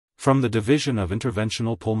From the Division of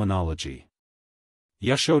Interventional Pulmonology,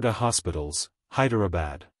 Yashoda Hospitals,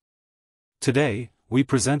 Hyderabad. Today, we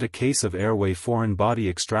present a case of airway foreign body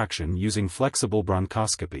extraction using flexible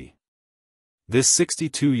bronchoscopy. This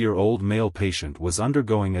 62-year-old male patient was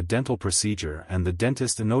undergoing a dental procedure and the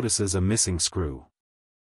dentist notices a missing screw.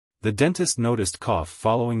 The dentist noticed cough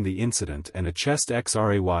following the incident and a chest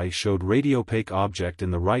X-ray showed radiopaque object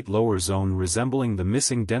in the right lower zone resembling the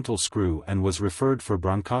missing dental screw and was referred for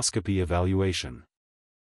bronchoscopy evaluation.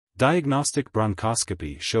 Diagnostic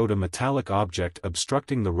bronchoscopy showed a metallic object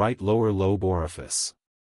obstructing the right lower lobe orifice.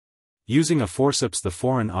 Using a forceps, the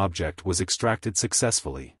foreign object was extracted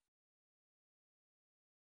successfully.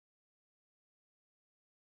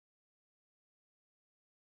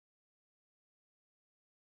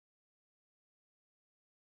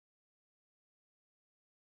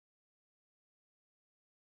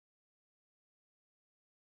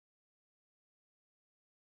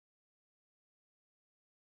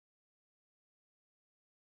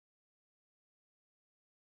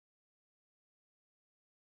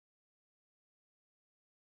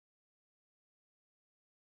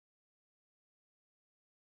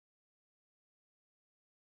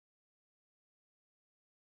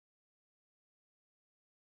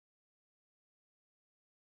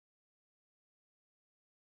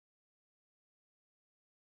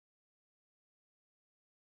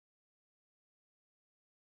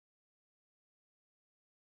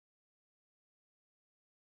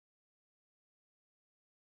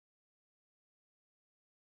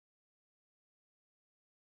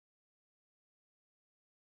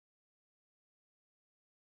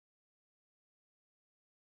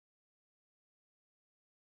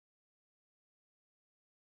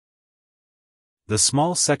 The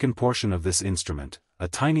small second portion of this instrument, a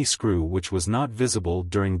tiny screw which was not visible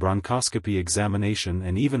during bronchoscopy examination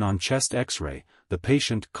and even on chest X-ray, the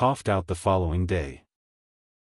patient coughed out the following day.